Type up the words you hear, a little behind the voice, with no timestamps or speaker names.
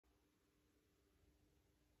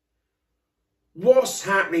What's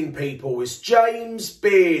happening, people? It's James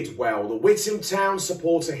Beardwell, the Witham Town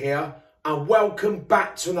supporter here, and welcome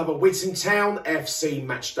back to another Witham Town FC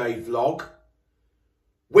matchday vlog.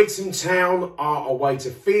 Witham Town are away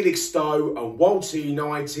to Felixstowe and Walton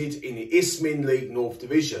United in the Isthmian League North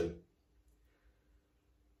Division.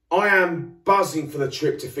 I am buzzing for the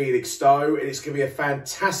trip to Felixstowe, and it's going to be a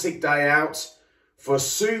fantastic day out for a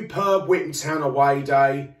superb Witham Town away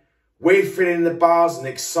day. We're feeling the buzz and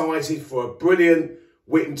excited for a brilliant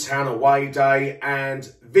Witham Town away day,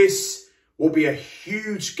 and this will be a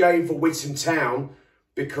huge game for Witham Town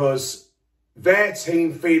because their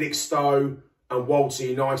team, Felixstowe and Walton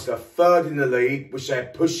United, are third in the league, which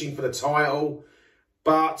they're pushing for the title,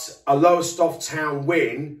 but a Lowestoft Town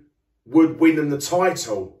win would win them the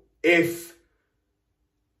title if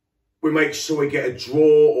we make sure we get a draw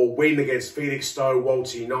or win against Felixstowe,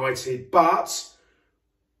 Walton United. But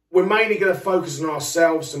we're mainly going to focus on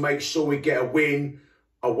ourselves to make sure we get a win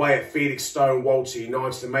away at Felixstowe and Walton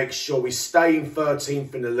United to make sure we stay in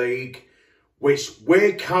 13th in the league, which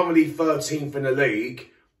we're currently 13th in the league,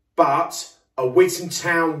 but a Witham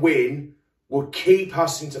Town win will keep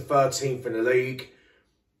us into 13th in the league.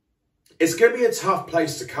 It's going to be a tough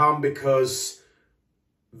place to come because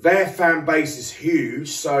their fan base is huge,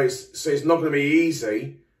 so it's not going to be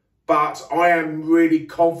easy, but I am really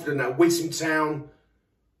confident that Witham Town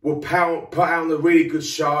will put out a really good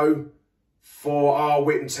show for our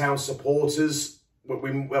Witham Town supporters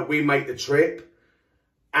when we make the trip.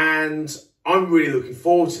 And I'm really looking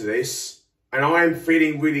forward to this. And I am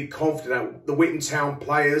feeling really confident that the Witham Town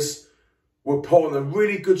players will put on a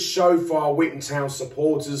really good show for our Witham Town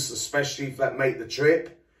supporters, especially if they make the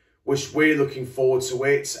trip, which we're looking forward to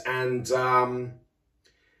it. And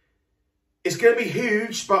it's going to be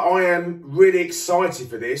huge, but I am really excited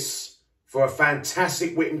for this, for a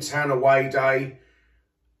fantastic Witham Town away day.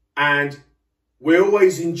 And we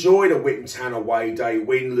always enjoy the Witham Town away day,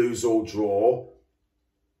 win, lose or draw.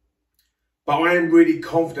 But I am really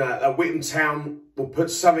confident that Witham Town will put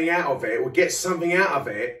something out of it, will get something out of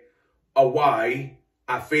it away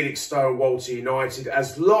at Felixstowe and Walton United,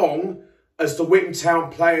 as long as the Witham Town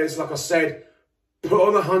players, like I said, put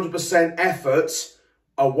on 100% effort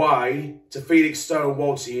away to Felixstowe and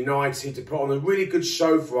Walton United to put on a really good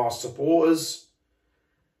show for our supporters.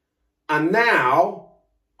 And now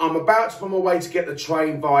I'm about to on my way to get the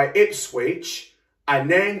train via Ipswich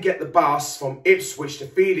and then get the bus from Ipswich to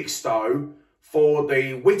Felixstowe for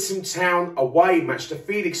the Witham Town away match to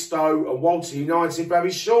Felixstowe and Walton United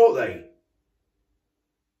very shortly.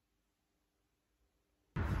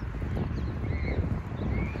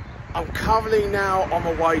 I'm currently now on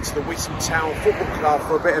my way to the Witham Town Football Club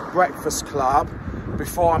for a bit of breakfast club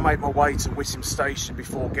before I make my way to Witham Station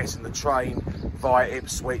before getting the train via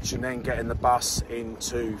Ipswich and then getting the bus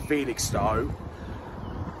into Felixstowe.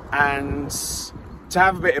 And to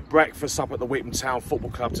have a bit of breakfast up at the Witham Town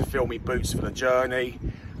Football Club to fill me boots for the journey.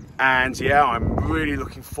 And yeah, I'm really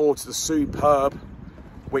looking forward to the superb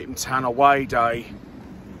Witham Town away day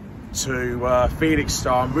to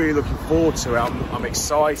Felixstowe. I'm really looking forward to it. I'm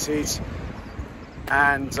excited,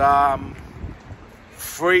 and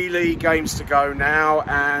 3 league games to go now,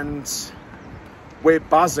 and we're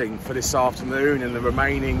buzzing for this afternoon and the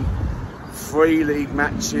remaining 3 league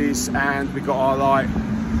matches, and we've got our like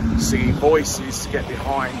singing voices to get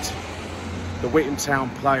behind the Witham Town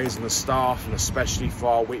players and the staff, and especially for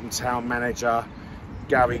our Witham Town manager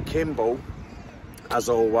Gary Kimball, as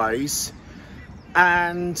always.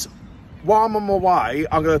 And while I'm on my way,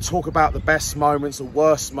 I'm going to talk about the best moments and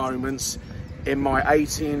worst moments in my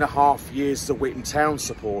 18.5 years as a Witham Town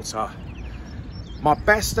supporter. My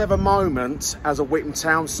best ever moment as a Witham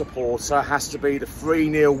Town supporter has to be the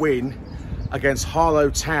 3-0 win against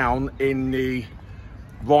Harlow Town in the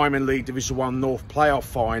Isthmian League Division 1 North playoff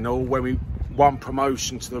final, when we won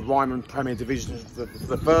promotion to the Isthmian Premier Division for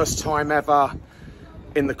the first time ever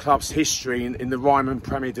in the club's history in the Isthmian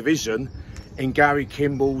Premier Division in Gary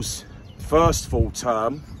Kimball's first full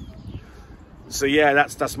term. So yeah,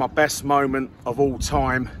 that's my best moment of all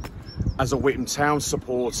time as a Witham Town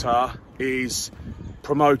supporter, is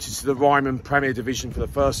promoted to the Isthmian Premier Division for the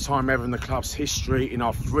first time ever in the club's history in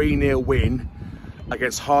our 3-0 win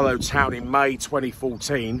against Harlow Town in May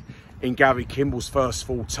 2014 in Gary Kimball's first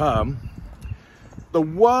full term. The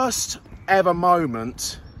worst ever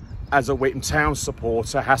moment as a Witham Town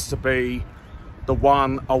supporter has to be the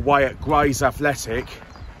one away at Grays Athletic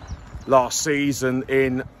last season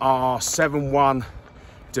in our 7-1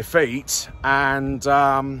 defeat. And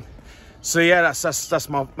so yeah, that's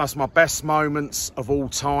my best moments of all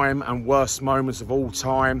time and worst moments of all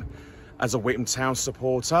time as a Witham Town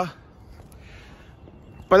supporter.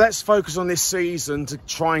 But let's focus on this season to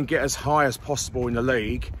try and get as high as possible in the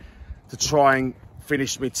league, to try and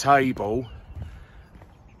finish mid-table.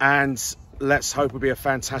 And let's hope it'll be a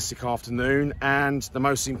fantastic afternoon. And the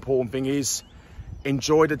most important thing is,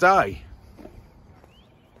 enjoy the day.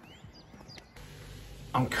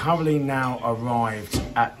 I'm currently now arrived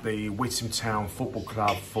at the Witham Town Football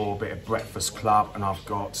Club for a bit of breakfast club, and I've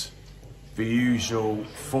got the usual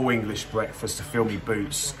full English breakfast to fill me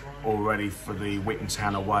boots all ready for the Witham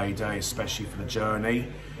Town away day, especially for the journey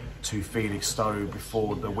to Felixstowe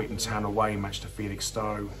before the Witham Town away match to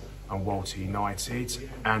Felixstowe and Walton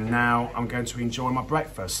United. And now I'm going to enjoy my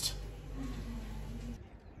breakfast.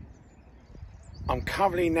 I'm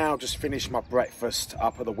currently now just finished my breakfast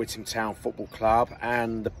up at the Witham Town Football Club,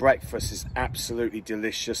 and the breakfast is absolutely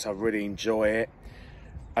delicious. I really enjoy it,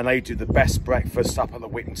 and they do the best breakfast up at the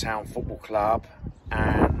Witham Town Football Club,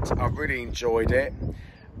 and I really enjoyed it.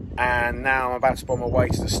 And now I'm about to be on my way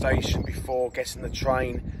to the station before getting the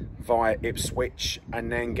train via Ipswich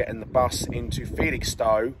and then getting the bus into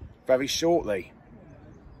Felixstowe very shortly.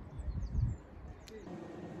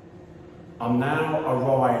 I'm now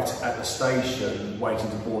arrived at the station waiting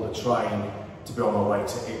to board the train to be on my way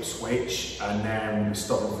to Ipswich, and then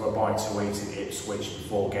stopping for a bite to eat in Ipswich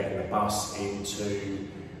before getting the bus into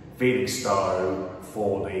Felixstowe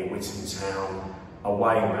for the Witham Town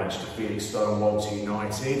away match to Felixstowe and Walton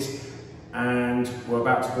United. And we're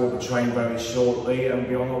about to board the train very shortly and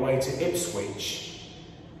be on our way to Ipswich.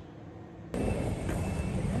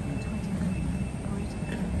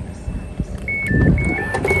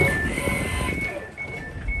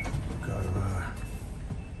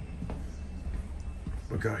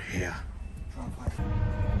 We'll go here.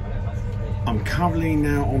 I'm currently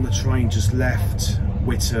now on the train, just left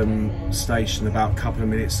Witham station about a couple of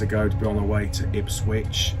minutes ago to be on the way to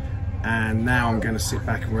Ipswich, and now I'm going to sit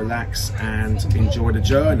back and relax and enjoy the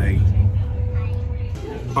journey.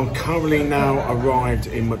 I'm currently now arrived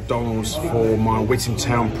in McDonald's for my Witham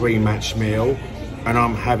Town pre-match meal, and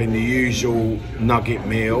I'm having the usual nugget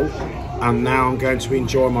meal, and now I'm going to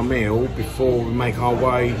enjoy my meal before we make our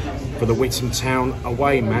way for the Witham Town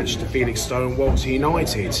away match to Felixstowe and Walton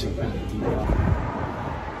United.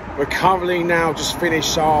 We're currently now just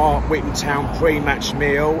finished our Witham Town pre-match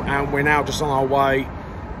meal, and we're now just on our way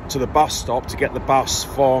to the bus stop to get the bus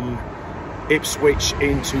from Ipswich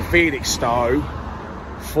into Felixstowe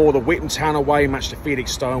for the Witham Town away match to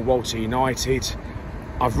Felixstowe and Walton United.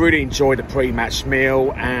 I've really enjoyed the pre-match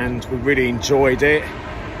meal, and we really enjoyed it.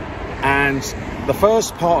 And the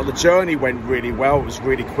first part of the journey went really well. It was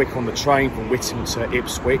really quick on the train from Witham to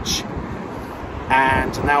Ipswich.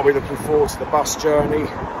 And now we're looking forward to the bus journey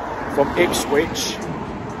from Ipswich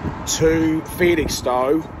to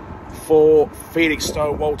Felixstowe for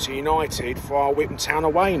Felixstowe Walton United for our Witham Town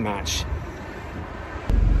away match.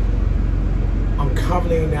 I'm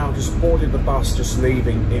currently now just boarding the bus, just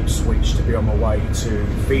leaving Ipswich to be on my way to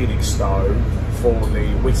Felixstowe for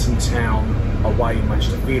the Witham Town away match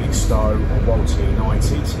to Felixstowe and Walton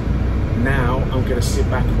United. Now I'm going to sit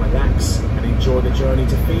back and relax and enjoy the journey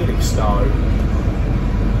to Felixstowe.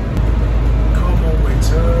 Come on,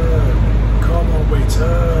 return! Come on,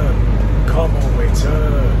 return! Come on,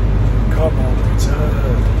 return! Come on,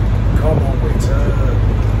 return! Come on, return!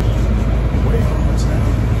 We are the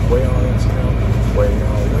town! We are the town! We are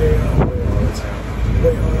the town!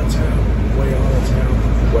 We are the town!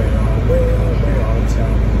 We are the town!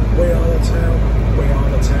 We are the town! We are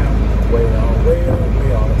the town! We are the town! We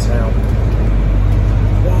are the town!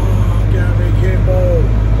 One Gary Kimball!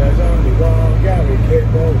 There's only one Gary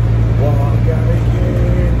Kimball! One Gary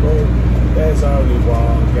Kimball! There's only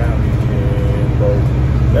one Gary Kimball!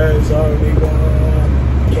 There's only one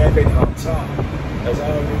Kevin Hunter! There's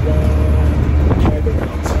only one Kevin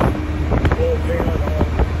Hunter! Walking along,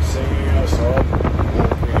 singing a song,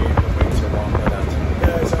 walking in the winter wonderland.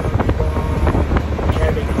 There's only one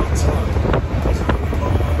Kevin Hunter. There's only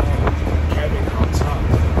one Kevin Hunter.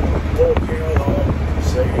 Walking along,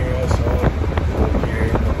 singing a song, walking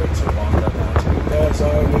in the winter wonderland. There's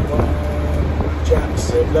only one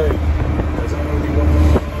Jackson Lee. There's only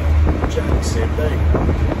one Jackson Lee.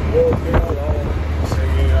 Walking along,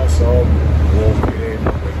 singing a song, walking in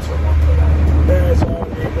the winter wonderland. There's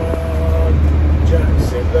only one Jackson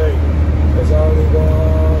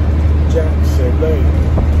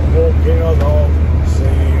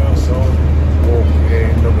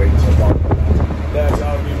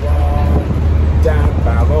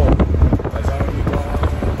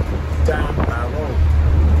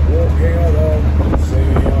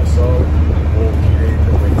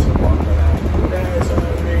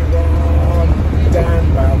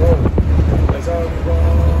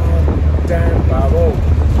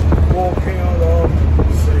walking along,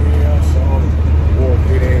 singing a song,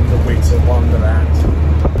 walking in the winter wonderland.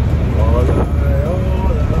 Ole, ole, ole,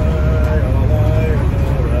 ole,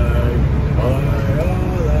 ole,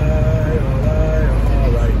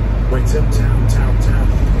 ole, ole. Witham Town, town, town.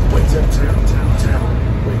 Witham Town, town, town.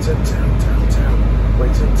 Witham Town, town, town.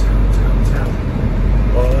 Witham Town, town, town.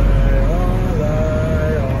 Ole, ole, ole,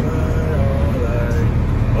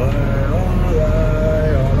 ole, ole,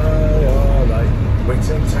 ole, ole.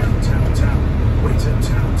 Witham Town, town, town. Witham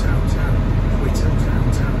Town, town, town. Witham Town,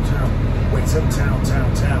 town, town. Witham Town, town,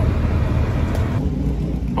 town.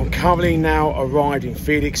 I'm currently now arrived in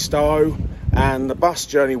Felixstowe, and the bus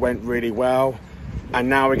journey went really well, and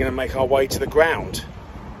now we're going to make our way to the ground.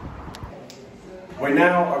 We're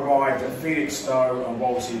now arrived at Felixstowe and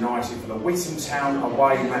Walton United for the Witham Town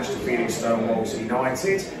away match to Felixstowe and Walton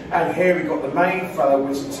United, and here we've got the main fellow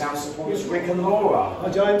Witham Town supporters, Rick and Laura. Hi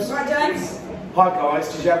James. Hi James. Hi guys,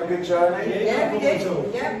 did you have a good journey? Yeah, we did.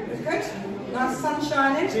 Yeah, it was good. Nice sun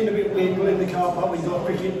shining. Seemed a bit weird going in the car park when you got a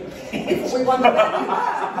cricket pitch. We won the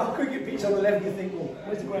got a cricket pitch on the left, you think, well,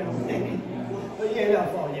 where's the ground? But yeah, no,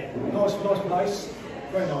 fine, yeah. Nice place.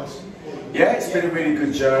 Very nice. Yeah, it's been a really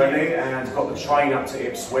good journey, and got the train up to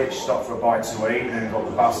Ipswich, stopped for a bite to eat, and then got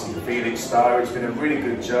the bus into Felixstowe. It's been a really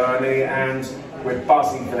good journey, and we're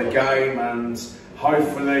buzzing for the game, and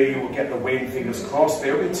hopefully we'll get the win, fingers crossed.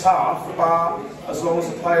 It'll be tough, but as long as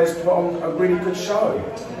the players put on a really good show.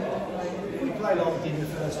 We played like we did in the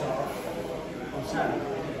first half on Saturday.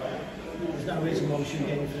 There's no reason why we shouldn't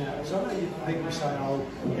get anything out. So I know people say, oh,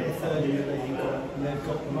 they're third in the league and they've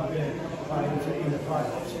got the money playing in the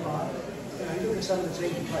playoffs. But you look at some of the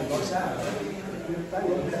teams who played like Saturday, they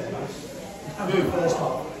weren't better than us. In the first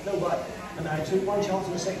half, no way. And they took one chance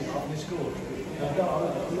in the second half and they scored.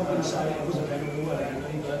 I'm not going to say it was a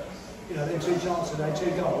penalty, but them two chances, they had two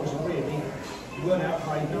goals, and really we weren't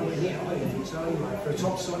outplayed nowhere near anything. So anyway, for a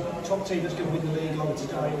top team that's going to win the league either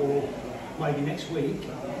today or maybe next week,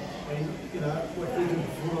 and if we can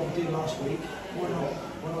perform what we did last week, why not?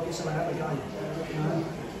 Why not get something out of the game?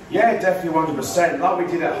 Yeah, definitely 100%. Like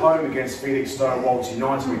we did at home against Felixstowe and Walton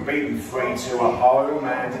United, we beat them 3-2 at home,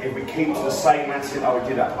 and if we keep to the same attitude that we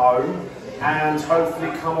did at home, and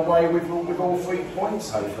hopefully come away with all 3 points,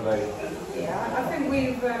 hopefully. Yeah, I think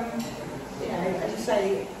we've, as you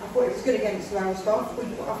say, I thought it was good against Lowestoft.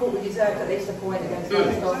 I thought we deserved at least a point against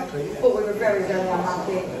Lowestoft. I thought we were very, very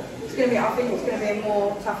unhappy. I think it's going to be a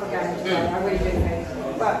more tougher game today, I really do think.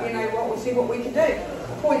 But you know what, we'll see what we can do.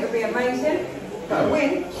 A point would be amazing, but a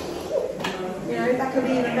win, that could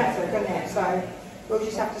be even better, couldn't it? So we'll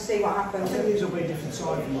just have to see what happens. I think these will be a different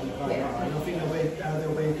side from what we played. Yeah. And I think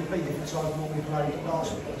there'll be a completely different side from what we played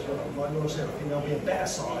last week as well. Like Laura said, I think there'll be a better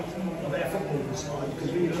side, a better footballing side, because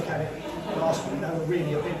when you look at it last week, they were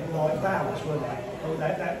really a bit like bowers, weren't they?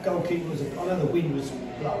 That goal kick was, I know the wind was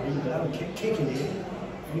blowing, but they were kicking it.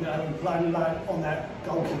 Playing on that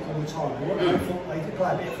goal kick all the time. They did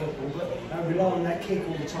play a bit of football, but they rely on that kick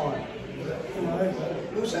all the time.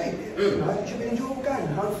 But we'll see. It should be an enjoyable game,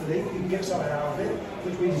 and hopefully we can get something out of it,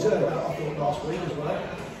 which we deserved, I thought, last week as well.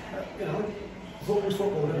 Football's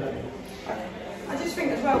football, isn't it? I just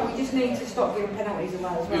think as well, we just need to stop giving penalties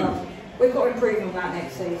away as well. We've got to improve on that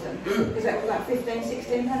next season. Because that was like 15,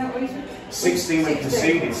 16 penalties? 16 we've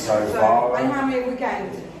conceded so far. And how many have we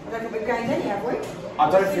gained? I don't think we've gained any, have we? I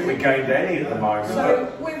don't think we gained any at the moment.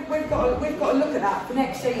 So we've got to look at that for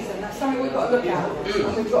next season. That's something we've got to look at,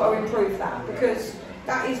 and we've got to improve that, because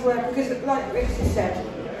that is where, like Rick just said,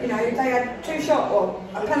 they had 2 shots, or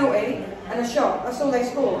a penalty and a shot. That's all they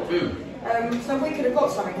scored. So we could have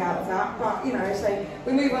got something out of that. But so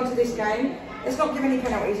we move on to this game. Let's not give any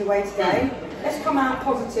penalties away today. Let's come out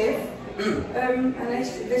positive. And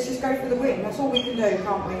let's just go for the win. That's all we can do,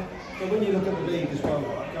 can't we? But when you look at the league as well,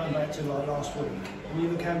 like, going back to like last week, when you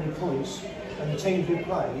look how many points and the teams we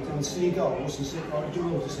played and silly goals and like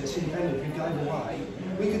George said, silly penalties we gave away,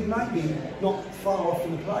 we could maybe not far off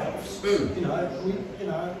from the playoffs.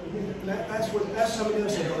 That's something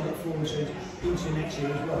else I've got to look forward to into next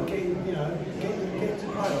year as well. Getting to the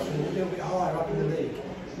playoffs and a little bit higher up in the league.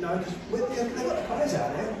 Because they've got the players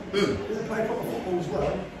out there. They play proper football as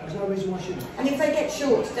well. There's no reason why I shouldn't. And if they get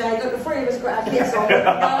short today, look, the 3 of us got our kits on.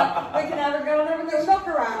 We can have a go and have a little knock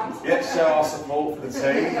around. Yeah, show our support for the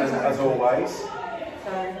team, as always.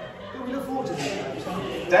 So we look forward to these games.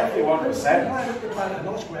 Definitely 100%. They're playing a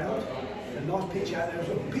nice ground, a nice pitch out there as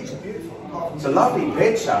well. The pitch is beautiful. It's a lovely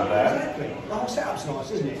pitch out there. Exactly. The whole setup's nice,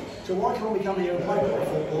 isn't it? So why can't we come here and play proper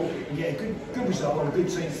football and get a good result on a good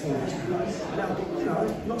team performance?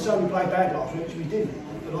 And not so we played bad last week, which we didn't.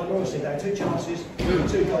 But like Laura said, they had 2 chances,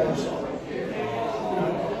 2 goals.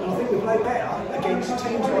 And I think we played play better against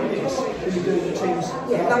teams like this than you do the teams.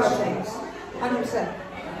 Yeah, lower teams, 100%.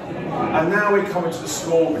 And now we're coming to the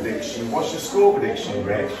score prediction. What's your score prediction,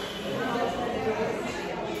 Rick?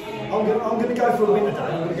 I'm going to go for a win today.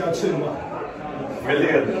 I'm going to go 2-1.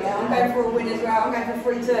 Brilliant. Yeah, I'm going for a win as well. I'm going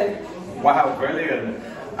for 3-2. Wow, brilliant.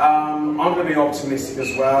 I'm going to be optimistic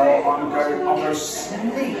as well. I'm going to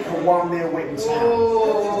sneak a 1-0 Witham Town.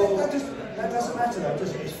 Oh. That doesn't matter though,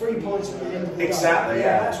 does it? It's 3 points at the end of the Exactly, day.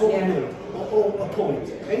 yeah. That's what we need. Or a point.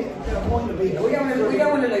 A point to be. We don't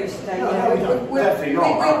want to lose today. Definitely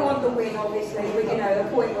not. We don't want the win, obviously, but you know, the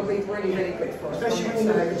point will be really, really good for us. Especially when you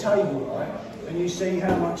look at the table, right? And you see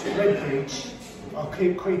how much Redbridge are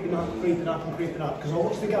creeping up. Because I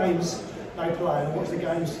watch the games they play and I watch the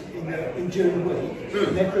games during the week,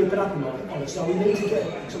 and they're creeping up on it. So we need to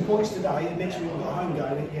get some points today, and next week we've got a home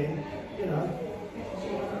game again, you know.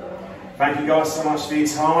 Thank you guys so much for your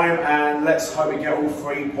time, and let's hope we get all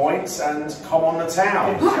 3 points and come on the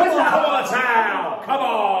town. Come on the town! Come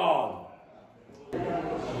on!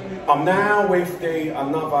 I'm now with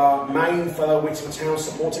another main fellow Witham Town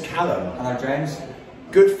supporter, Callum. Hello, James.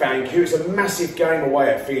 Good, thank you. It's a massive game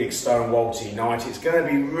away at Felixstowe Walton United. It's going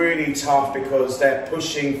to be really tough because they're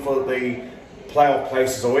pushing for the playoff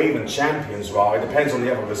places or even champions, right? It depends on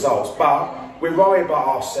the other results. But we're worried about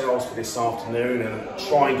ourselves for this afternoon and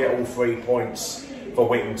try and get all 3 points for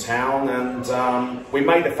Witham Town. And we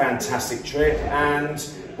made a fantastic trip and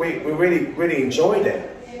we really enjoyed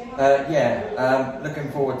it.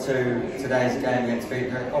 Looking forward to today's game against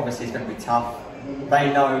Felixstowe. Obviously, it's going to be tough.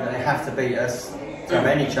 They know that they have to beat us to have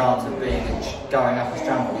any chance of going up as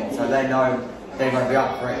champions. So they know they're going to be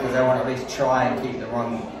up for it because they want to at least try and keep the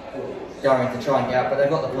run going to try and get up. But they've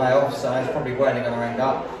got the playoffs, so that's probably where they're going to end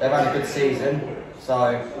up. They've had a good season,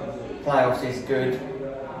 so playoffs is good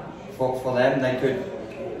for them. They could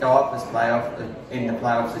go up as in the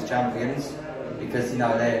playoffs as champions because, you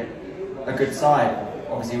know, they're a good side.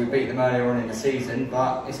 Obviously, we beat them earlier on in the season,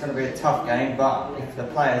 but it's going to be a tough game. But if the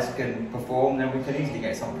players can perform, then we can easily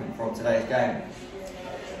get something from today's game.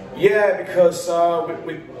 Yeah, because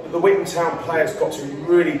the Witham Town players got to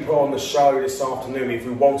really put on the show this afternoon if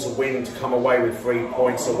we want to win, to come away with 3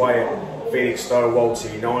 points away at Felixstowe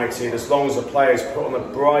Walton United. As long as the players put on a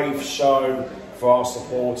brave show for our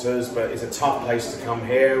supporters, but it's a tough place to come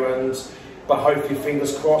here, but hopefully,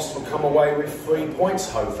 fingers crossed, we'll come away with 3 points,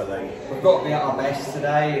 hopefully. We've got to be at our best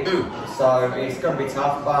today, so it's going to be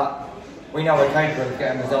tough, but we know we're capable of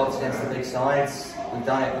getting results against the big sides. We've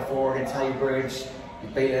done it before against Haybridge,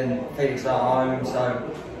 we've beaten Felixstowe at home, so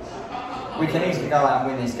we can easily go out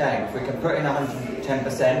and win this game. If we can put in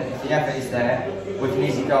 110%, if the effort is there, we can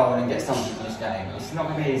easily go on and get something from this game. It's not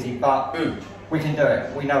going to be easy, but we can do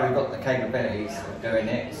it. We know we've got the capabilities of doing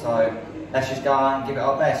it, so let's just go out and give it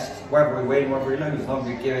our best. Whether we win, whether we lose, as long as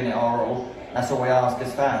we're giving it our all, that's all we ask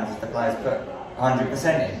as fans, the players put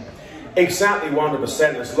 100% in. Exactly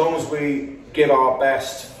 100%, as long as we give our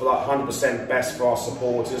best, for like 100% best for our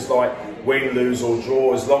supporters, like win, lose or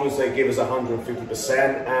draw, as long as they give us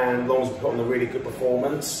 150% and as long as we put on a really good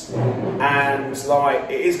performance. And like,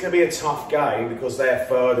 it is going to be a tough game because they're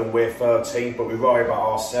third and we're 13th, but we worry about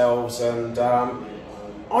ourselves, and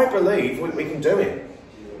I believe we can do it.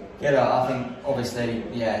 Yeah, look, I think obviously,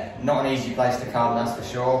 not an easy place to come, that's for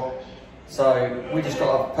sure. So we just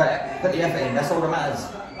got to put the effort in, that's all that matters.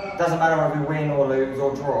 Doesn't matter whether we win or lose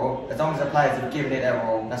or draw, as long as the players have given it their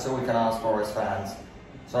all, that's all we can ask for as fans.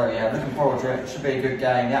 So yeah, looking forward to it. It should be a good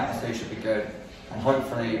game, the atmosphere should be good, and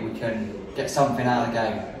hopefully we can get something out of the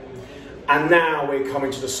game. And now we're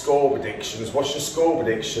coming to the score predictions. What's your score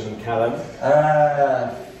prediction, Callum?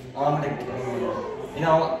 I'm going to... You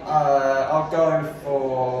know, I'll go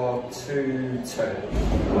for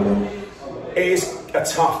 2-2. It is a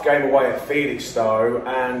tough game away at Felixstowe,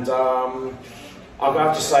 and I'm going to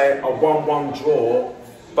have to say a 1-1 draw,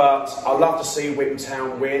 but I'd love to see Witham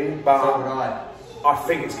Town win, but so would I. I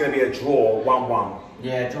think it's going to be a draw, 1-1.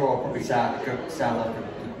 Yeah, draw probably sound like a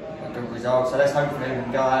good result, so let's hopefully we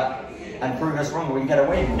can go out and prove us wrong, we can get a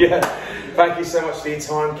win. Yeah, thank you so much for your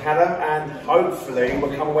time, Callum, and hopefully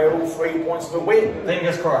we'll come away with all 3 points of the win.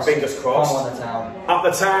 Fingers crossed. Fingers crossed. Come on, the town. Up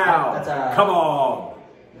the town. Up the town. Come on.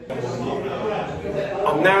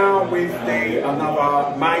 I'm now with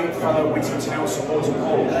another main fellow Witham Town supporter,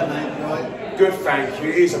 Paul. Good, thank you.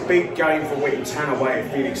 It is a big game for Witham Town away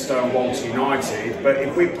at Felixstowe Walton United, but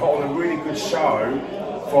if we put on a really good show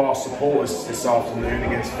for our supporters this afternoon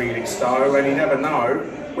against Felixstowe, and you never know,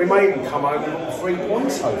 we may even come over with all 3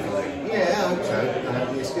 points, hopefully. Yeah, I hope so.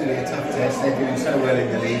 It's going to be a tough test. They're doing so well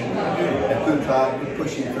in the league. A good club, we're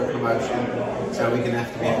pushing for promotion, so we're going to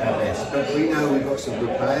have to be at our best. But we know we've got some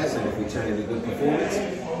good players, and if we turn in a good performance,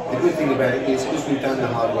 the good thing about it is because we've done the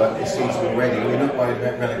hard work this season already, we're not worried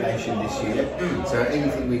about relegation this year. So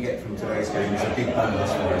anything we get from today's game is a big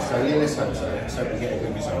bonus for us. So yeah, let's hope so. Let's hope we get a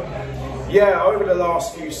good result. Yeah, over the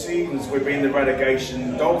last few seasons, we've been in the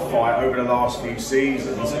relegation dogfight over the last few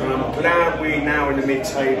seasons, and I'm glad we're now in the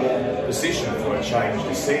mid-table position for a change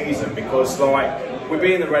this season, because like we've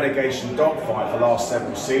been in the relegation dogfight for the last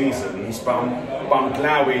several seasons, but I'm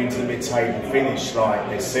glad we're into the mid-table finish like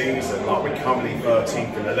this season. Like we're currently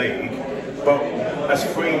 13th in the league, but there's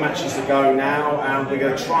 3 matches to go now, and we're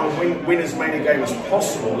going to try and win as many games as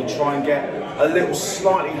possible to try and get a little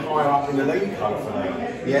slightly higher up in the league, hopefully.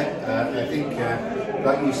 Yeah, I think,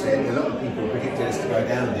 like you said, a lot of people predicted us to go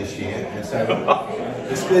down this year, and so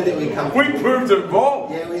it's good that we come. We proved it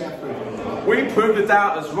wrong. Yeah, we have proved it wrong. We proved the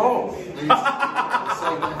doubters wrong. And it's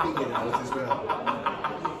saved our fingernails as well.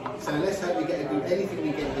 So let's hope we get a good. Anything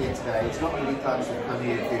we get here today, it's not really clubs that come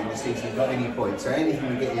here during the season have got any points. So anything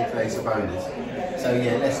we get here today is a bonus. So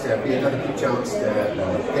yeah, let's be another good chance to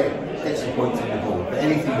get some points on the board. But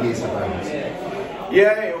anything here is a bonus.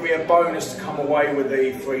 Yeah, it'll be a bonus to come away with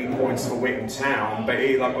the 3 points for Witham Town, but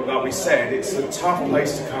like we said, it's a tough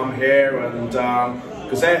place to come here, and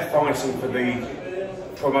because they're fighting for the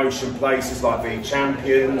promotion places like the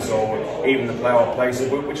champions or even the playoff places.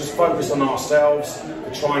 We're just focused on ourselves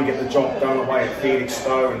to try and get the job done away at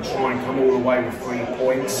Felixstowe and try and come all the way with 3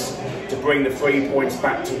 points to bring the 3 points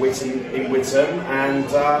back to Witham in Witham, and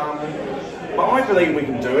but I believe we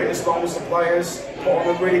can do it as long as the players put on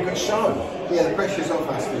a really good show. Yeah, the pressure's off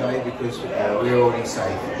us today because we're already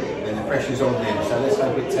safe, and the pressure's on them. So let's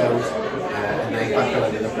hope it tells, and they buckle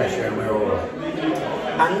under the pressure, and we're all right.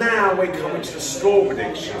 And now we're coming to the score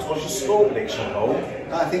predictions. What's your score prediction, Paul?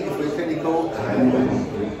 I think if we're clinical, we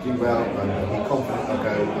do well. I'm confident I'll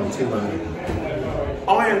go 2-1.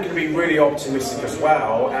 I am going to be really optimistic as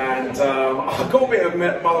well, and I got a bit of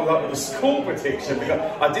muddled up with the score prediction because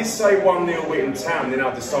I did say 1-0 Witham Town, then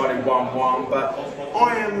I decided 1-1, but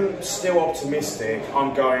I am still optimistic.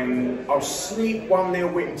 I'll sneak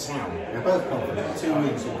 1-0 Witham Town. We're both confident. 2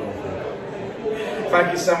 wins will go for.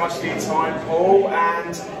 Thank you so much for your time, Paul,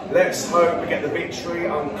 and let's hope we get the victory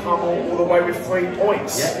and come all the way with 3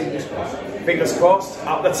 points. Yeah, fingers crossed. Fingers crossed,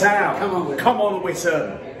 up the town. Come on, Witham. Come on,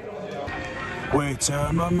 Witham.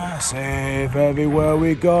 Witham are massive everywhere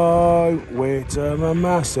we go. Witham are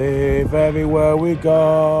massive everywhere we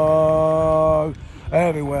go.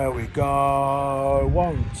 Everywhere we go.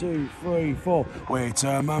 1, 2, 3, 4.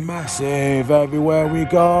 Witham are massive everywhere we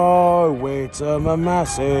go. Witham are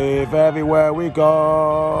massive everywhere we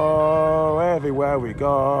go. Everywhere we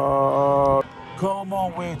go. Come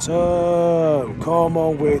on, Witham. Come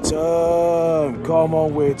on, Witham. Come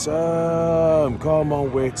on, Witham. Come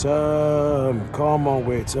on, Witham. Come on,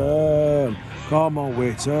 Witham. Come on,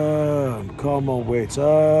 Witham. Come on,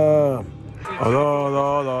 Witham. Hello,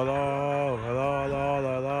 hello, hello, hello,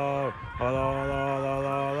 hello, hello,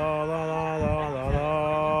 hello,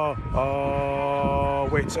 oh,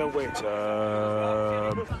 Witham,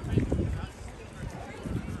 Witham.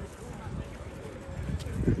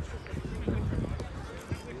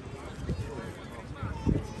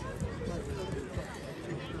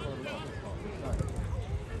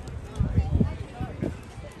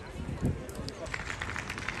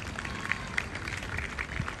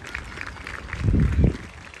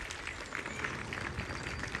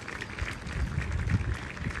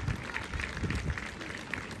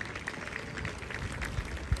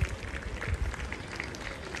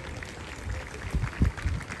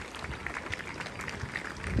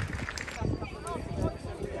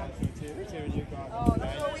 Oh,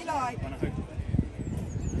 that's what we like. And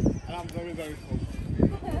I'm very, very full.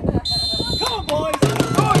 Come on, boys!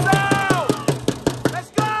 Boys out!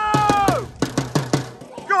 Let's go!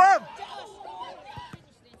 Go on!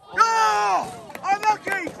 Oh!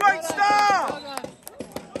 Unlucky! Great start!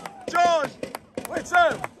 George!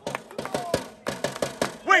 Witham!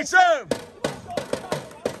 Witham!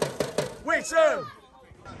 Witham!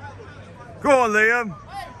 Go on, Liam!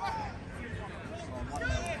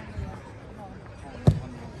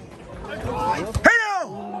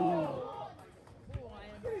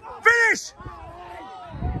 Finish!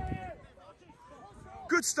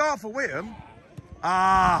 Good start for Witham.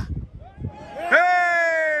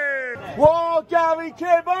 Hey! One Gary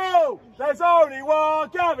Kibble! There's only one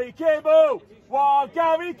Gary Kibble! One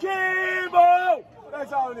Gary Kibble!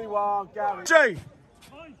 There's only one Gary. G!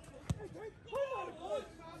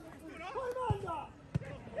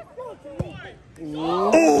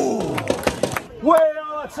 Ooh. We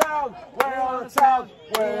are the town, we are the town,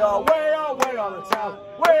 we are the town,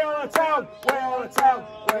 we are the town, we are the town,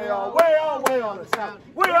 we are the town,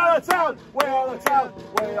 we are the town, we are the town,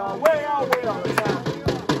 we are the town.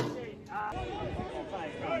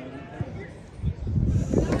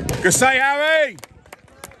 Good say, Harry!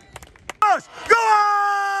 Go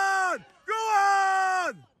on! Go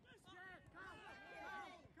on!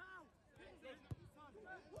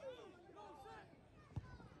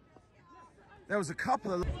 There was a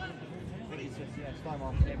couple of... it's time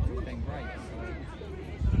after everything great.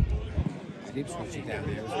 So. Ipswich are down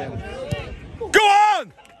there as well. Go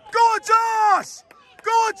on! Go on, Josh!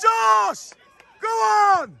 Go on, Josh! Go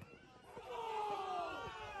on!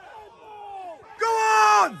 Go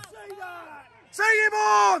on! Take him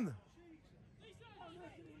on!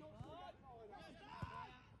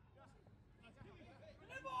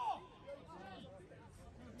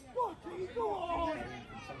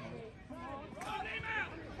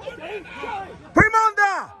 Put him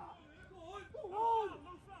under!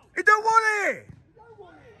 He don't want it!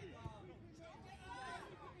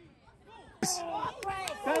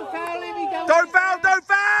 Don't foul him, he Don't foul, don't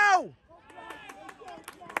foul!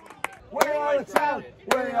 We are the town,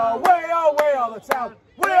 we are the town,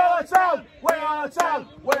 we are the town, we are the town,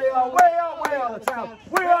 we are the town, we are the town,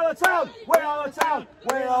 we are the town,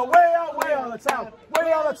 we are the town, we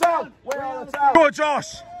are the town, we are the town. Go on,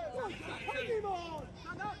 Josh!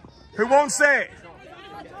 Who wants it?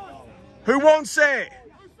 Who wants it?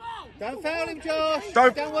 Don't foul him, Josh.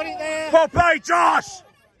 Don't want it there. Well played, Josh!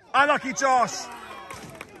 Unlucky Josh.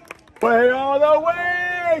 We are the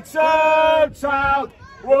Witham Town.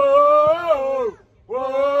 Whoa,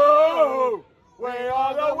 whoa. We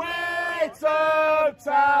are the Witham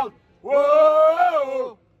Town.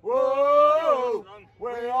 Whoa, whoa.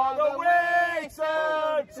 We are the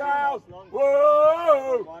Witham Town.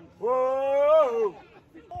 Whoa, whoa.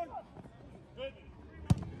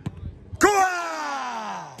 Go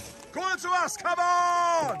on! Go on to us, come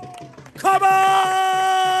on! Come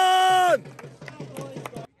on!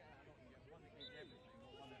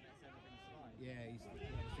 Yeah,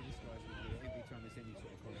 this guy's every time there's any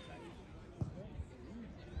sort of contact.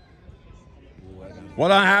 Well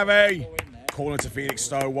done, Harry. Corner to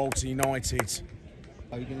Felixstowe Walton United.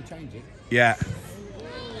 Are you going to change it? Yeah.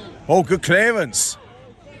 Oh, good clearance.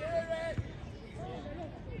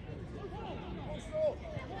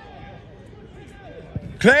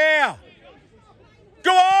 Clear!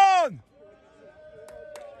 Go on!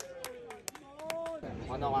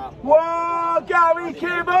 One Gary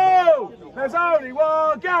Kimball! There's only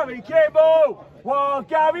one Gary Kimball! One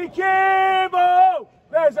Gary Kimball!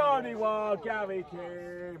 There's only one Gary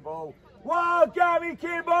Kimball! One Gary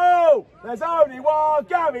Kimball! There's only one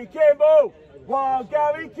Gary Kimball! One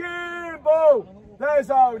Gary Kimball!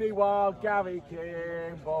 There's only one Gary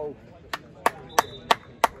Kimball!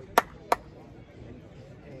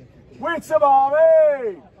 Witham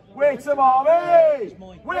Army! Witham Army!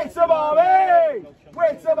 Witham Army!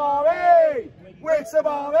 Witham Army! Witham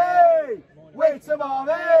Army! Witham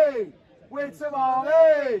Army! Witham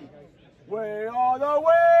Army! We are the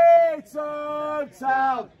Witham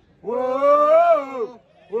Town! Whoa!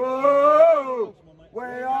 Whoa! We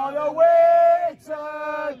are the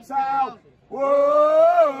Witham Town!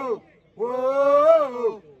 Whoa!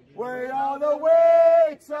 Whoa! We are the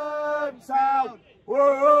Witham Town!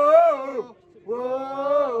 Whoa!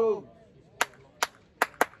 Whoa!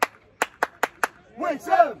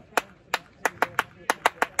 Witham!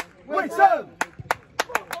 Witham!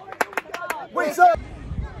 Witham!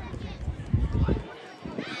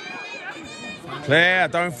 Clear,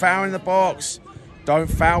 don't foul in the box. Don't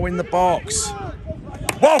foul in the box.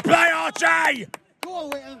 Well play, Archie! Go on,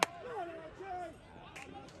 Witham.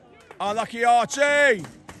 Unlucky Archie!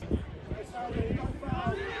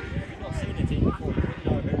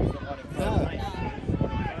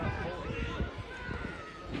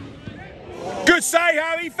 Good say,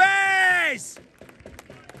 Harry Fairs!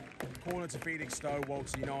 Corner to Felixstowe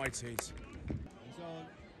Walton United. He's on.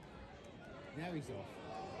 Now he's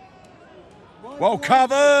off. Well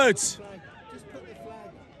covered! Just put the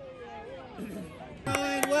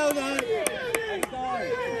flag. Well done.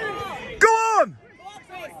 Go on!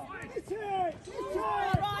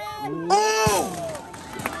 Oh!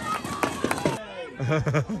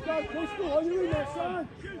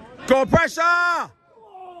 Go on, pressure!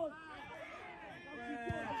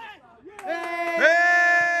 Hey!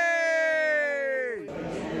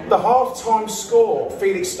 The half-time score,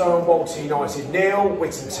 Felixstowe Walton United 0,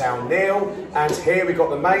 Witham Town 0, and here we got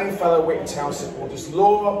the main fellow Witham Town supporters,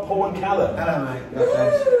 Laura, Paul and Callum. Hello, mate.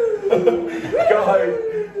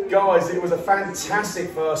 Guys, it was a fantastic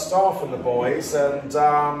first half from the boys, and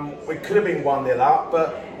we could have been 1-0 up,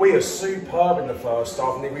 but we are superb in the first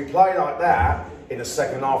half, and if we play like that in the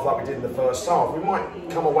second half like we did in the first half, we might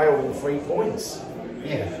come away with all 3 points.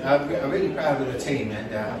 Yeah, I'm really proud of the team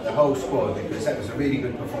and the whole squad, because that was a really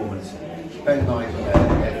good performance. Bear in mind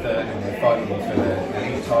they're third and they're fighting for the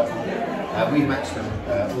league title. We matched them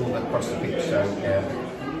all across the pitch, so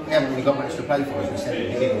we haven't really got much to play for, as we said at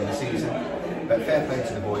the beginning of the season. But fair play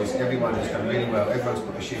to the boys, everyone has done really well. Everyone's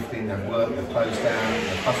put a shift in, they've worked, they've closed down,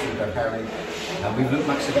 they've hustled, they've carried. And we've looked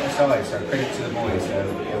much the better side, so credit to the boys,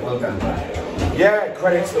 yeah, well done. Yeah,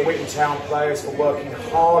 credit to the Witham Town players for working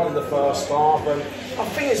hard in the first half, and I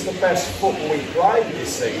think it's the best football we played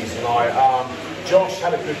this season. Josh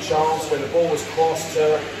had a good chance when the ball was crossed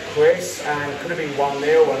to Chris and could have been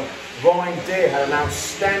 1-0, and Ryan Deere had an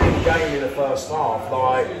outstanding game in the first half.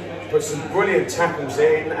 Put some brilliant tackles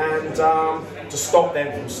in and to stop them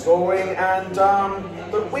from scoring, and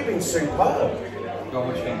but we've been superb.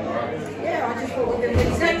 Yeah, I just thought we've been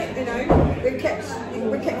really good, you know. We kept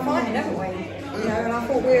fighting, haven't we? You know, and I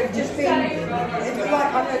thought we'd just been, like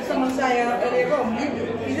I heard someone say earlier on,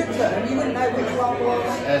 you looked at them, you wouldn't know which one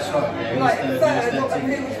was third or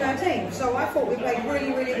who was 13. So I thought we played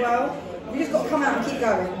really, really well. We just got to come out and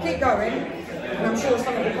keep going, and I'm sure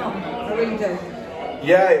something will come. I really do.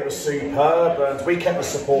 Yeah, it was superb, and we kept the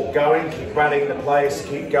support going, keep rallying the players to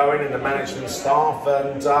keep going, and the management staff,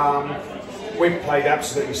 and we played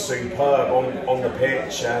absolutely superb on the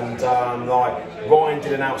pitch, and Ryan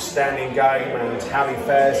did an outstanding game, and Harry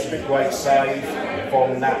Fairs did a great save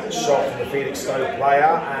from that shot from the Felixstowe player,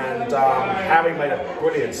 and Harry made a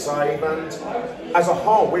brilliant save, and as a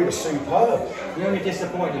whole we were superb. The only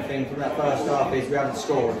disappointing thing from that first half is we haven't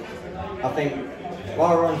scored. I think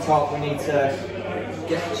while we're on top we need to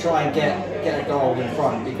try and get a goal in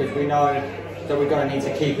front, because we know that we're going to need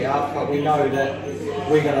to keep it up, but we know that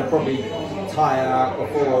we're going to probably tire out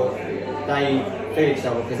before they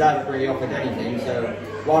Felixstowe, because they haven't really offered anything. So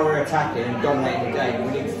while we're attacking and dominating the game,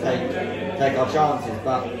 we need to take our chances.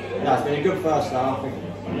 But no, it's been a good first half,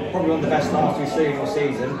 probably one of the best halves we've seen all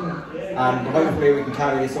season, and hopefully we can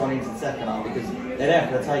carry this on into the second half, because they're there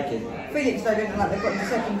for the taking. Felixstowe don't look like they've got into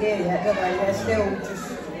second gear yet, do they? They're still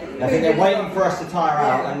just... I think they're waiting for us to tire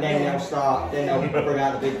out, and then they'll bring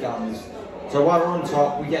out the big guns. So while we're on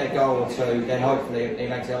top, we get a goal or two, then hopefully it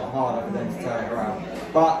makes it a lot harder for them to turn it around.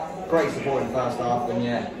 But great support in the first half, and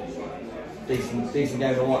yeah, decent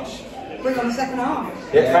game to watch. Bring on the second half.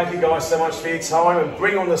 Yeah, thank you guys so much for your time, and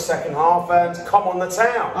bring on the second half, and come on the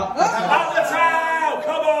town. Up the town,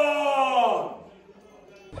 come on!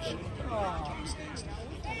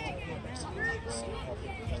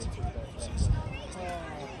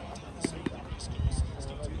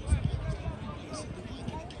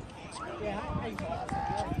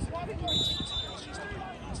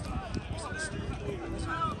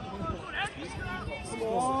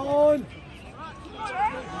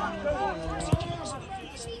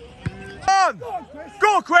 Go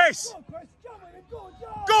on, Chris!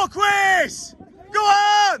 Go on, Chris! Go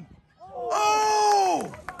on!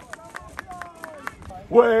 Oh!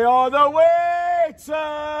 We are the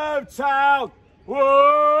Witham Town!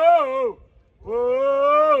 Whoa!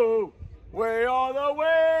 Whoa! We are the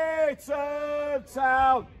Witham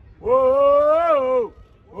Town! Whoa!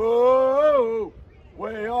 Whoa!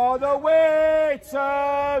 We are the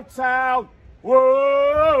Witham Town!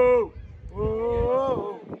 Whoa!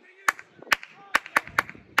 Whoa!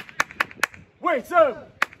 Witham!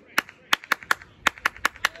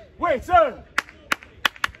 Witham!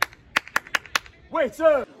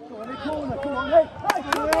 Witham!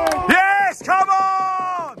 Yes, come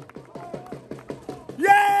on!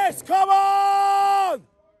 Yes, come on!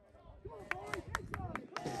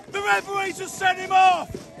 The referee just sent him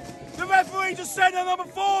off! The referee just sent a number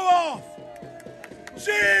 4 off!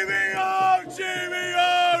 Cheerio!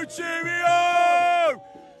 Cheerio! Cheerio!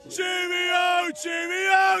 Cheerio!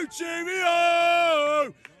 Cheerio!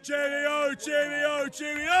 Cheerio! Cheerio! Cheerio!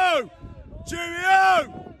 Cheerio!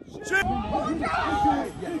 Cheerio!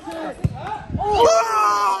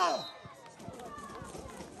 Oh!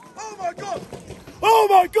 Oh my God! Oh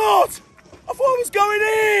my God! I thought I was going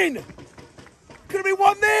in! Could have been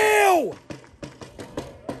 1-0!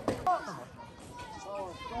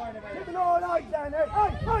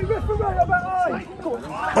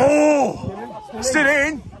 Oh! Still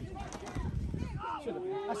in!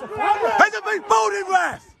 Has it been pulled in,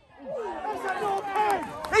 ref?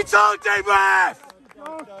 He told him, ref!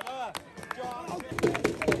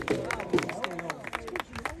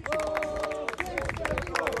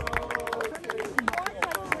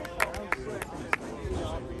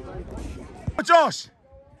 Josh!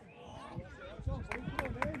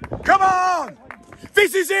 Come on!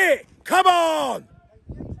 This is it! Come on!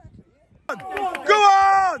 Go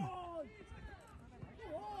on!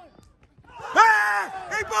 Ah!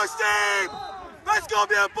 He pushed him! That's got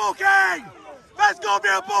to be a booking! That's got to be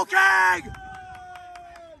a booking!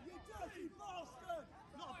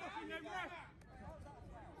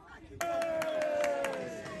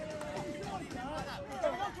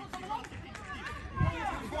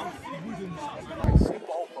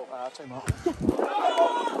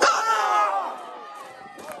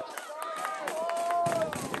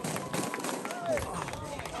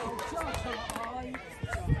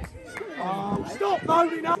 Stop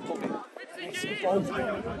loading up!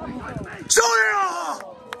 Sawyer!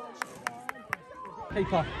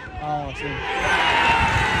 Keeper. Oh, I see.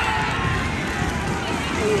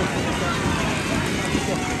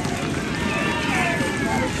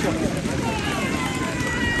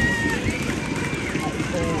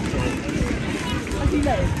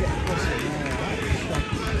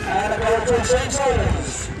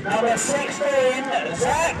 Number 16,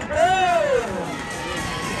 Zach Boone.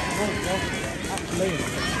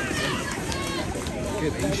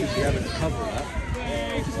 Good, he should be able to cover that.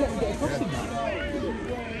 Just let him get across him, mate.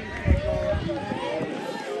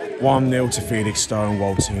 1-0 to Felixstowe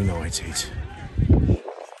Walton United. I don't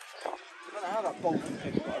know how that ball can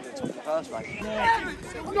pick up over the top of the first race.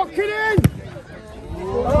 Knock it in!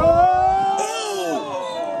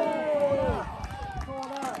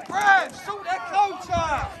 Brad, sort that coach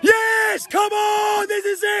out! Yes! Come on! This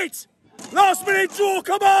is it! Last minute draw,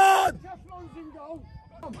 come on!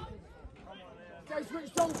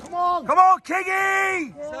 Come on! Come on,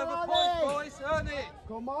 Kiggy! Serve a point, boys, earn it!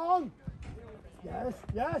 Come on! Yes,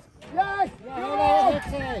 yes, yes! Come on!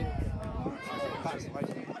 Get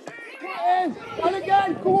in! And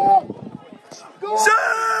again, go on! Go on!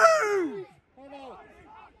 Two!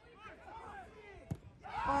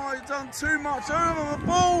 Oh, you've done too much over the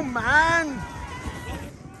ball, man!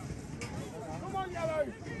 Come on, Yellow!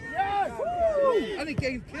 Yes! Woo! And he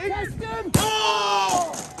gave kick. Test him!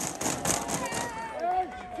 Oh!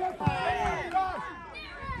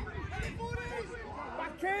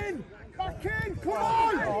 Back in! Back in! Come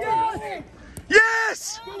on! Yes!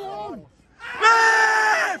 Yes! Go on!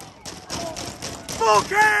 Left! Book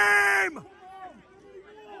him!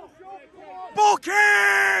 Book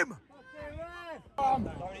him!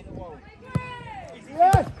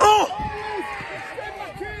 Yes! Oh! Get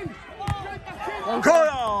back in! Get back in!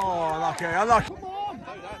 Oh, unlucky, unlucky. Come on!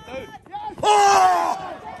 Oh!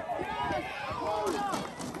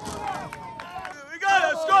 We got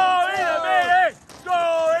to score in a minute!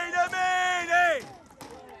 Score in a minute!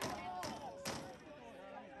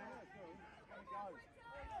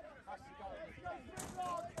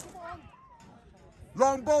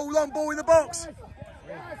 Long ball in the box.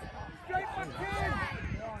 Straight back in!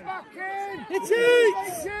 Back in! It's Back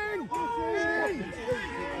it! in! In!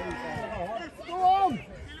 Go on!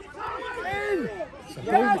 In!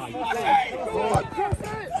 Yes! Go on! Cross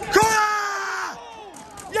it! Corner!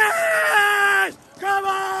 Yes! Come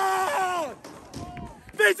on!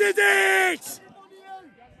 This is it!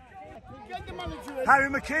 Get the manager in! Harry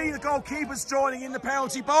McKee, the goalkeeper's joining in the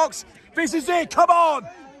penalty box. This is it, come on!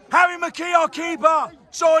 Harry McKee, our keeper,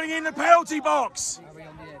 joining in the penalty box.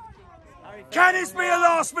 Can this be a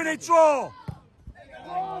last minute draw?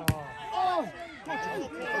 Oh!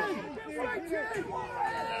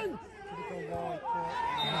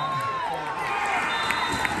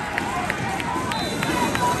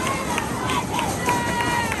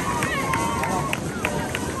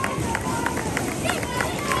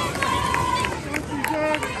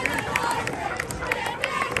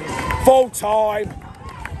 Full time.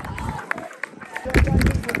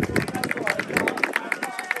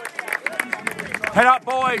 Head up,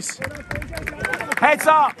 boys. Heads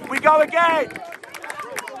up. We go again.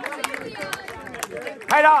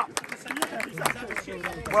 Head up.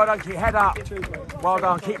 Well done, keep head up. Well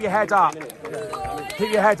done, keep your head up.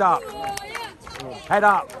 Keep your head up. Head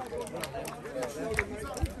up.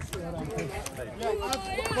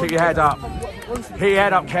 Keep your head up. Keep your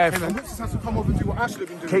head up, Kev.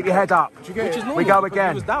 Keep your head up. We go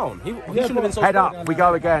again. Head up. We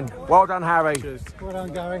go again. Well done, Harry. Well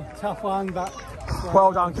done, Gary. Tough one, but...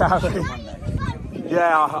 Well done, Gary.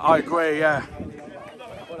 Yeah, I agree, yeah.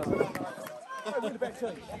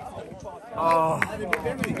 Oh.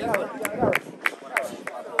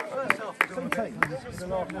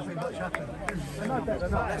 Nothing much happened. They're no better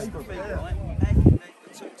than us.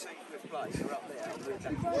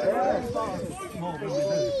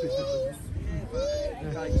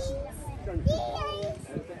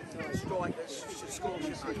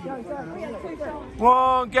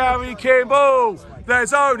 One Gary Kimball.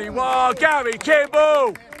 There's only one Gary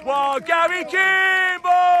Kimball. One Gary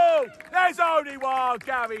Kimball. There's only one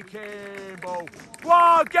Gary Kimball.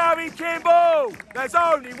 One Gary Kimball. There's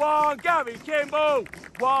only one Gary Kimball.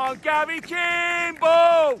 One Gary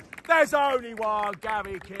Kimball. There's only one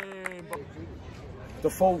Gary Kimball. The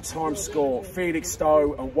full-time score: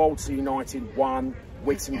 Felixstowe and Walton United 1,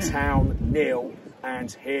 Witham Town 0.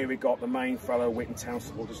 And here we got the main fellow Witham Town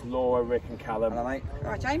supporters, Laura, Rick and Callum. Hello, mate.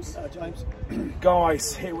 All right, James. James.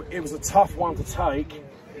 Guys, it was a tough one to take.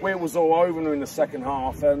 We was all over them in the second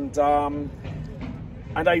half, and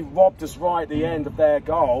they robbed us right at the end of their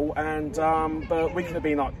goal. And but we could have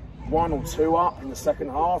been like 1 or 2 up in the second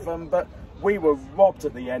half, but we were robbed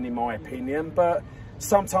at the end, in my opinion. But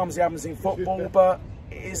sometimes it happens in football, but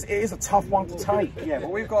it is a tough one to take. Yeah,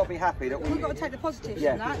 but we've got to be happy that We've got to take the positives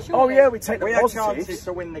Yeah. from that, surely. Oh yeah, we take the we had positives. chances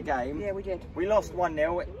to win the game. Yeah, we did. We lost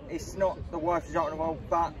 1-0. It's not the worst result in the world,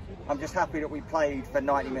 but I'm just happy that we played for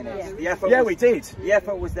 90 minutes. Yeah. The effort Yeah, was, we did. The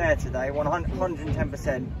effort was there today,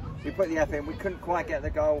 110%. We put the effort in. We couldn't quite get the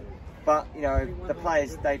goal, but you know the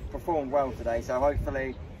players, they performed well today. So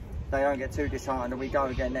hopefully they don't get too disheartened and we go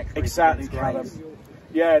again next week. Exactly, Callum.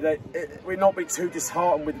 Yeah, we're not be too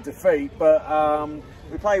disheartened with the defeat, but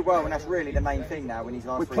we played well, and that's really the main thing now in these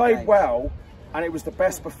last we 3 played games. well, and it was the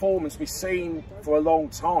best performance we've seen for a long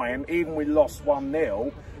time. Even we lost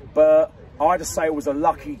 1-0, but I just say it was a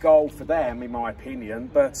lucky goal for them, in my opinion.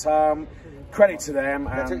 But credit to them.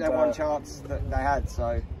 They took their one chance that they had,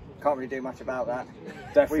 so can't really do much about that.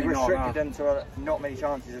 Definitely We not, restricted them to not many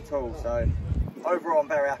chances at all. So overall, I'm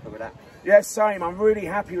very happy with that. Yeah, same. I'm really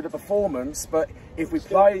happy with the performance, but if we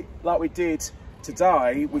play like we did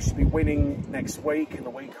today, we should be winning next week and the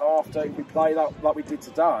week after. If we play like we did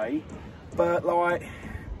today, but like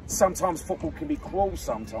sometimes football can be cruel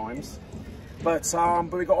sometimes. But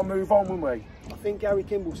we got to move on, won't we? I think Gary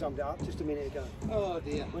Kimball summed it up just a minute ago. Oh